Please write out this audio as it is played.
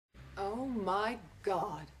my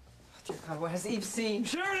God. Dear God, what has Eve seen?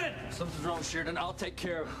 Sheridan! Something's wrong, Sheridan. I'll take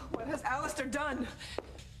care of it. What has Alistair done?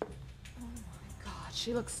 Oh my God,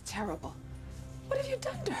 she looks terrible. What have you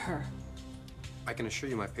done to her? I can assure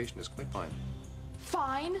you my patient is quite fine.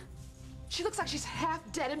 Fine? She looks like she's half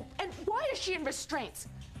dead, and why is she in restraints?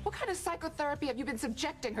 What kind of psychotherapy have you been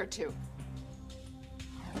subjecting her to?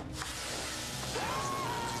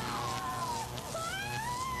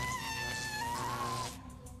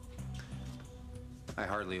 I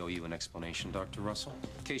hardly owe you an explanation, Dr. Russell.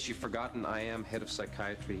 In case you've forgotten, I am head of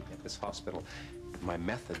psychiatry at this hospital. My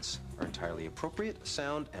methods are entirely appropriate,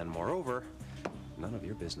 sound, and moreover, none of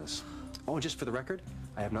your business. Oh, and just for the record,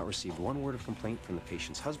 I have not received one word of complaint from the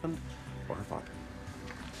patient's husband or her father.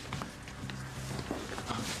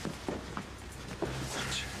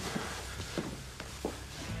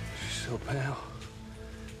 She's so pale.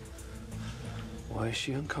 Why is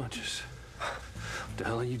she unconscious? What the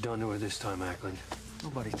hell have you done to her this time, Ackland?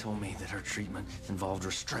 Nobody told me that her treatment involved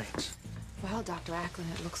restraints. Well, Dr. Ackland,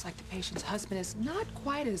 it looks like the patient's husband is not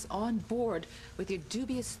quite as on board with your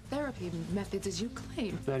dubious therapy methods as you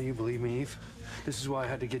claim. Now do you believe me, Eve? This is why I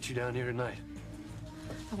had to get you down here tonight.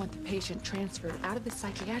 I want the patient transferred out of the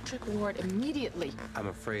psychiatric ward immediately. I'm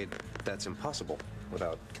afraid that's impossible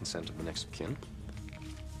without consent of the next of kin.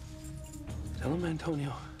 Tell him,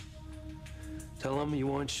 Antonio. Tell him you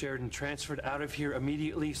want Sheridan transferred out of here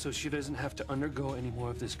immediately so she doesn't have to undergo any more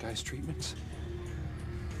of this guy's treatments.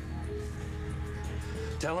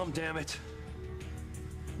 Tell him, damn it.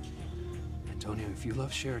 Antonio, if you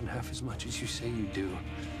love Sheridan half as much as you say you do,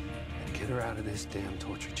 then get her out of this damn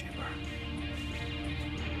torture chamber.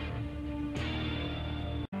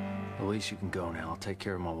 Elise, you can go now. I'll take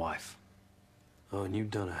care of my wife. Oh, and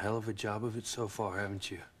you've done a hell of a job of it so far, haven't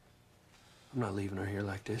you? I'm not leaving her here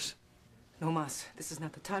like this. No, Mas. This is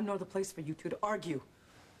not the time nor the place for you two to argue.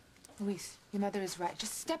 Luis, your mother is right.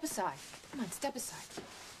 Just step aside. Come on, step aside.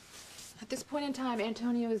 At this point in time,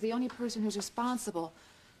 Antonio is the only person who's responsible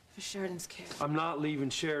for Sheridan's care. I'm not leaving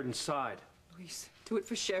Sheridan's side. Luis, do it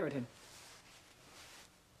for Sheridan.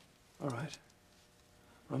 All right.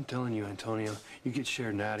 I'm telling you, Antonio, you get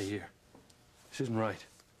Sheridan out of here. This isn't right.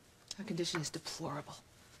 Her condition is deplorable.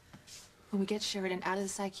 When we get Sheridan out of the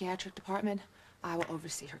psychiatric department, I will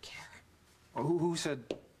oversee her care. Well, who said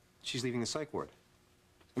she's leaving the psych ward?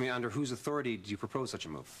 I mean, under whose authority did you propose such a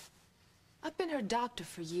move? I've been her doctor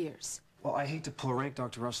for years. Well, I hate to pull rank,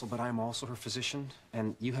 Dr. Russell, but I'm also her physician,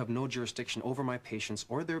 and you have no jurisdiction over my patients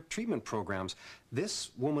or their treatment programs.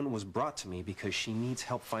 This woman was brought to me because she needs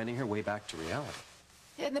help finding her way back to reality.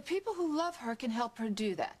 And the people who love her can help her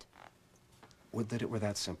do that. Would that it were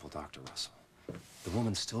that simple, Dr. Russell. The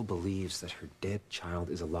woman still believes that her dead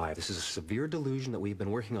child is alive. This is a severe delusion that we've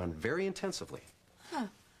been working on very intensively. Huh.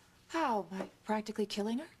 How? By practically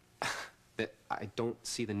killing her? That I don't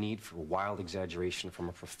see the need for wild exaggeration from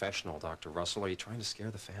a professional, Dr. Russell. Are you trying to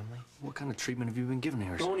scare the family? What kind of treatment have you been giving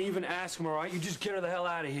her? Don't even ask him, all right? You just get her the hell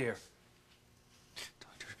out of here.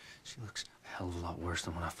 Doctor, she looks a hell of a lot worse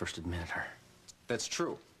than when I first admitted her. That's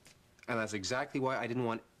true. And that's exactly why I didn't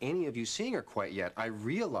want any of you seeing her quite yet. I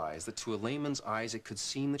realized that to a layman's eyes, it could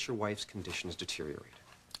seem that your wife's condition has deteriorated.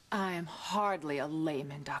 I am hardly a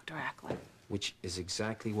layman, Dr. Ackland. Which is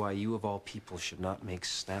exactly why you, of all people, should not make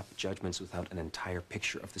snap judgments without an entire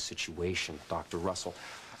picture of the situation, Dr. Russell.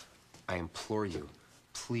 I implore you,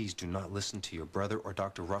 please do not listen to your brother or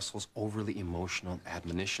Dr. Russell's overly emotional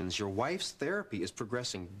admonitions. Your wife's therapy is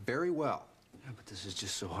progressing very well. Yeah, but this is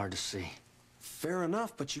just so hard to see. Fair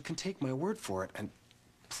enough, but you can take my word for it. And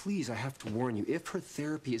please, I have to warn you, if her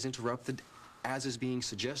therapy is interrupted, as is being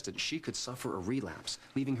suggested, she could suffer a relapse,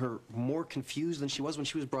 leaving her more confused than she was when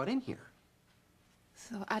she was brought in here.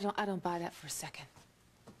 So I don't buy that for a second.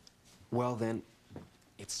 Well, then,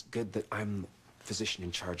 it's good that I'm the physician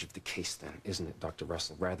in charge of the case then, isn't it, Dr.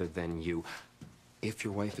 Russell, rather than you. If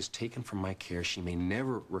your wife is taken from my care, she may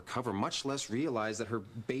never recover, much less realize that her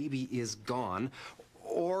baby is gone,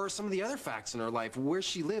 or some of the other facts in her life, where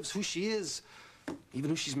she lives, who she is, even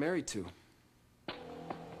who she's married to.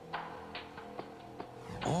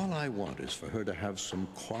 All I want is for her to have some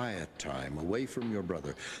quiet time away from your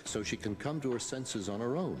brother so she can come to her senses on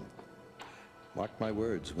her own. Mark my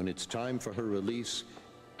words, when it's time for her release,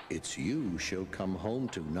 it's you she'll come home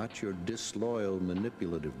to, not your disloyal,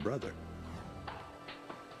 manipulative brother.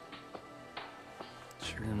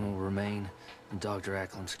 Sheridan will remain in Dr.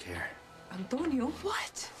 Ackland's care. Antonio?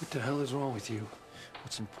 What? What the hell is wrong with you?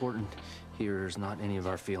 What's important here is not any of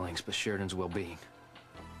our feelings, but Sheridan's well-being.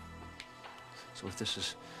 So if this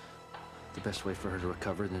is the best way for her to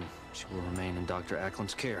recover, then she will remain in Dr.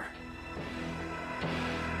 Ackland's care.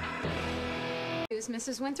 news,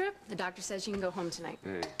 Mrs. Winthrop. The doctor says you can go home tonight.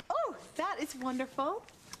 Hey, Oh, that is wonderful.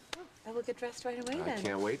 I will get dressed right away I then.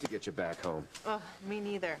 can't wait to get you back home. Oh, me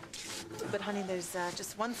neither. But honey, there's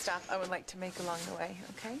just one stop I would like to make along the way,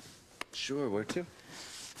 okay? Sure, where to?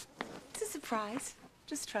 It's a surprise.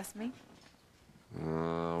 Just trust me.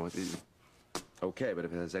 Oh, okay, but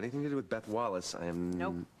if it has anything to do with Beth Wallace, I am...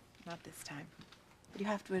 Nope, not this time. But you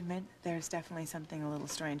have to admit, there's definitely something a little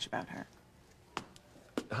strange about her.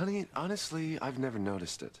 Honey, honestly, I've never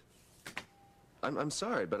noticed it. I'm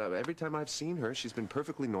sorry, but every time I've seen her, she's been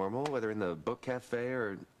perfectly normal, whether in the book cafe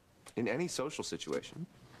or in any social situation.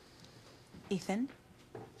 Ethan,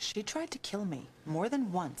 she tried to kill me more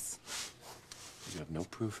than once. You have no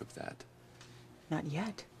proof of that. Not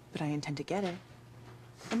yet, but I intend to get it.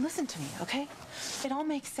 And listen to me, okay? It all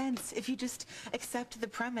makes sense if you just accept the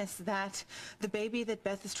premise that the baby that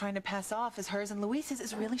Beth is trying to pass off as hers and Luis's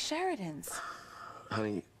is really Sheridan's.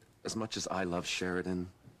 Honey, as much as I love Sheridan,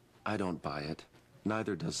 I don't buy it.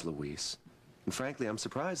 Neither does Luis. And frankly, I'm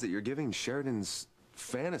surprised that you're giving Sheridan's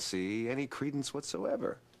fantasy any credence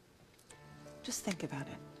whatsoever. Just think about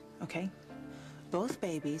it, okay? Both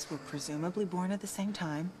babies were presumably born at the same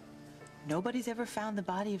time. Nobody's ever found the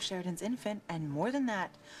body of Sheridan's infant, and more than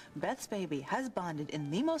that, Beth's baby has bonded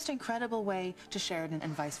in the most incredible way to Sheridan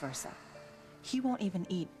and vice versa. He won't even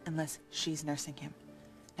eat unless she's nursing him.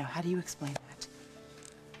 Now, how do you explain that?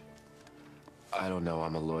 I don't know.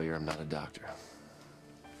 I'm a lawyer. I'm not a doctor.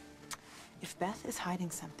 If Beth is hiding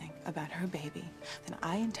something about her baby, then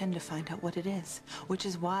I intend to find out what it is, which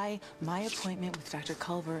is why my appointment with Dr.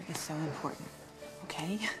 Culver is so important.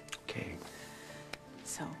 Okay? Okay.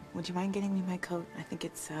 So, would you mind getting me my coat? I think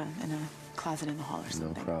it's in a closet in the hall or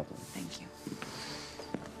something. No problem. Thank you.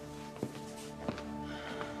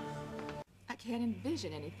 I can't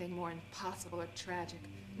envision anything more impossible or tragic.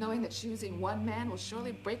 Knowing that choosing one man will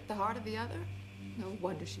surely break the heart of the other. No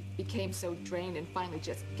wonder she became so drained and finally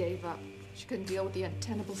just gave up. She couldn't deal with the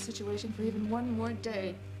untenable situation for even one more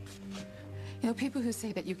day. You know, people who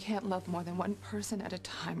say that you can't love more than one person at a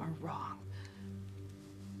time are wrong.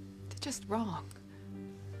 They're just wrong.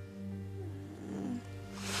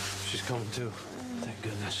 She's coming too. Thank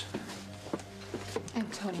goodness.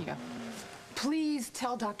 Antonio, please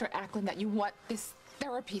tell Dr. Ackland that you want this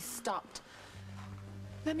therapy stopped.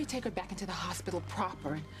 Let me take her back into the hospital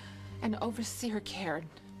proper and oversee her care and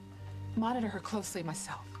monitor her closely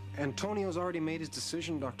myself. Antonio's already made his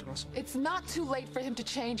decision, Dr. Russell. It's not too late for him to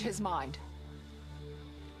change his mind.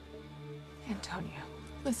 Antonio,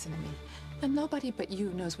 listen to me. And nobody but you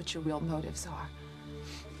knows what your real motives are.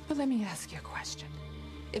 But let me ask you a question.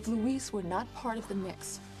 If Luis were not part of the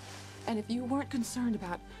mix, and if you weren't concerned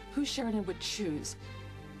about who Sheridan would choose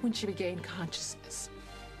when she regained consciousness,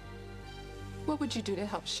 what would you do to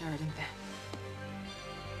help Sheridan then?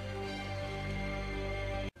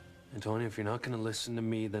 Antonio, if you're not going to listen to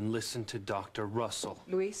me, then listen to Dr. Russell.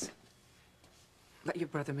 Luis, let your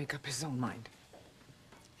brother make up his own mind.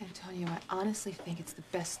 Antonio, I honestly think it's the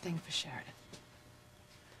best thing for Sheridan.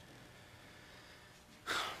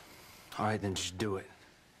 All right, then just do it.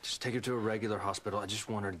 Just take her to a regular hospital. I just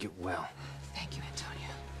want her to get well. Thank you, Antonio.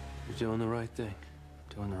 You're doing the right thing.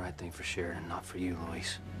 Doing the right thing for Sheridan, not for you,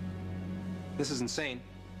 Luis. This is insane.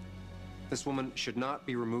 This woman should not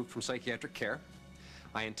be removed from psychiatric care.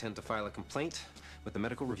 I intend to file a complaint with the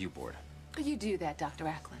Medical Review Board. You do that, Dr.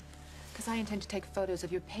 Ackland. Because I intend to take photos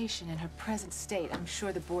of your patient in her present state. I'm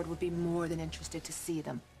sure the board would be more than interested to see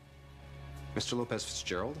them. Mr. Lopez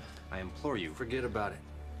Fitzgerald, I implore you. Forget about it.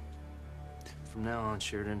 From now on,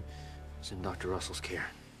 Sheridan is in Dr. Russell's care.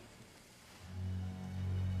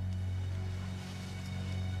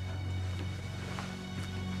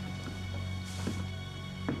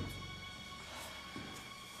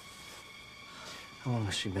 How long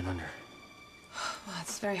has she been under? Well,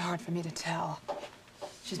 it's very hard for me to tell.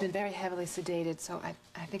 She's been very heavily sedated, so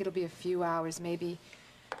I think it'll be a few hours, maybe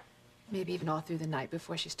even all through the night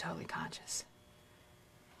before she's totally conscious.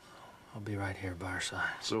 I'll be right here by her side.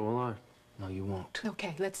 So will I. No, you won't.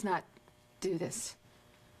 Okay, let's not do this.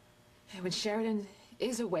 And when Sheridan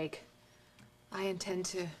is awake, I intend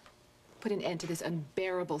to put an end to this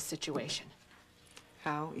unbearable situation.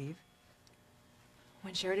 How, Eve?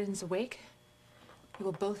 When Sheridan's awake, we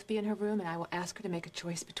will both be in her room, and I will ask her to make a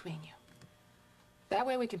choice between you. That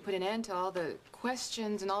way we can put an end to all the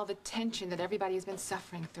questions and all the tension that everybody has been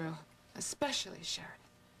suffering through, especially Sheridan.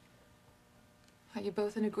 Are you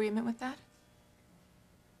both in agreement with that?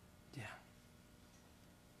 Yeah.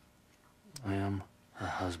 I am her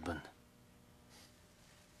husband.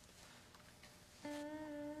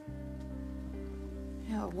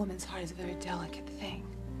 You know, a woman's heart is a very delicate thing.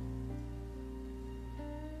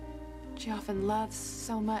 She often loves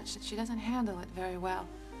so much that she doesn't handle it very well.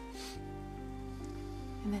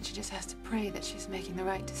 And then she just has to pray that she's making the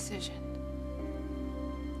right decision.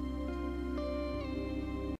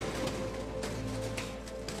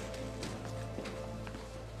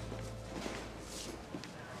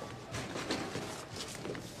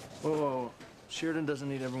 Whoa, whoa. Sheridan doesn't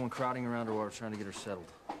need everyone crowding around her while we're trying to get her settled.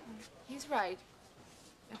 He's right.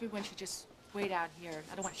 Everyone should just wait out here.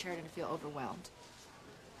 I don't want Sheridan to feel overwhelmed.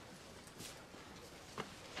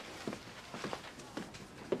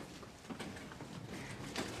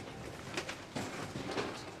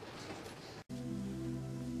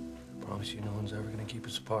 I promise you no one's ever gonna keep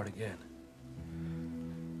us apart again.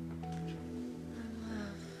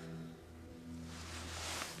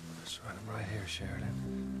 That's right, I'm right here, Sheridan.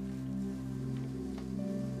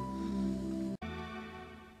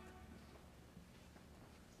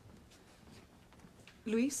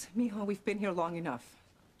 Luis, mijo, we've been here long enough.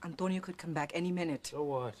 Antonio could come back any minute. So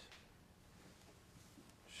what?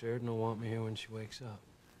 Sheridan will want me here when she wakes up.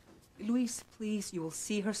 Luis, please, you will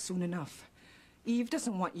see her soon enough. Eve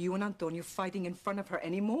doesn't want you and Antonio fighting in front of her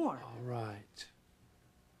anymore. All right.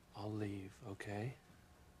 I'll leave, okay?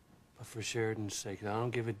 But for Sheridan's sake, I don't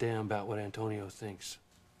give a damn about what Antonio thinks.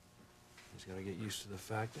 He's got to get used to the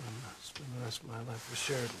fact that I'm not spending the rest of my life with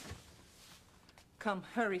Sheridan. Come,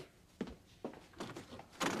 hurry.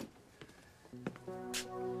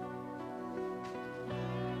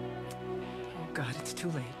 Oh, God, it's too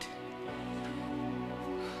late.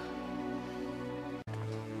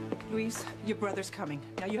 Luis, your brother's coming.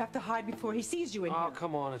 Now you have to hide before he sees you in here. Oh,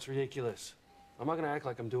 come on, it's ridiculous. I'm not gonna act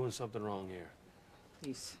like I'm doing something wrong here.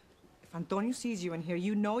 Luis, if Antonio sees you in here,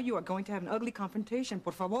 you know you are going to have an ugly confrontation.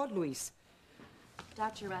 Por favor, Luis.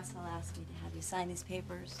 Dr. Russell asked me to have you sign these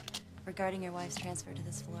papers regarding your wife's transfer to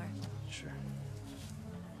this floor. Sure.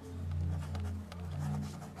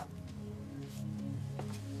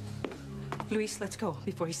 Luis, let's go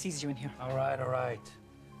before he sees you in here. All right, all right.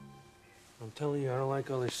 I'm telling you, I don't like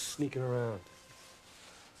all this sneaking around.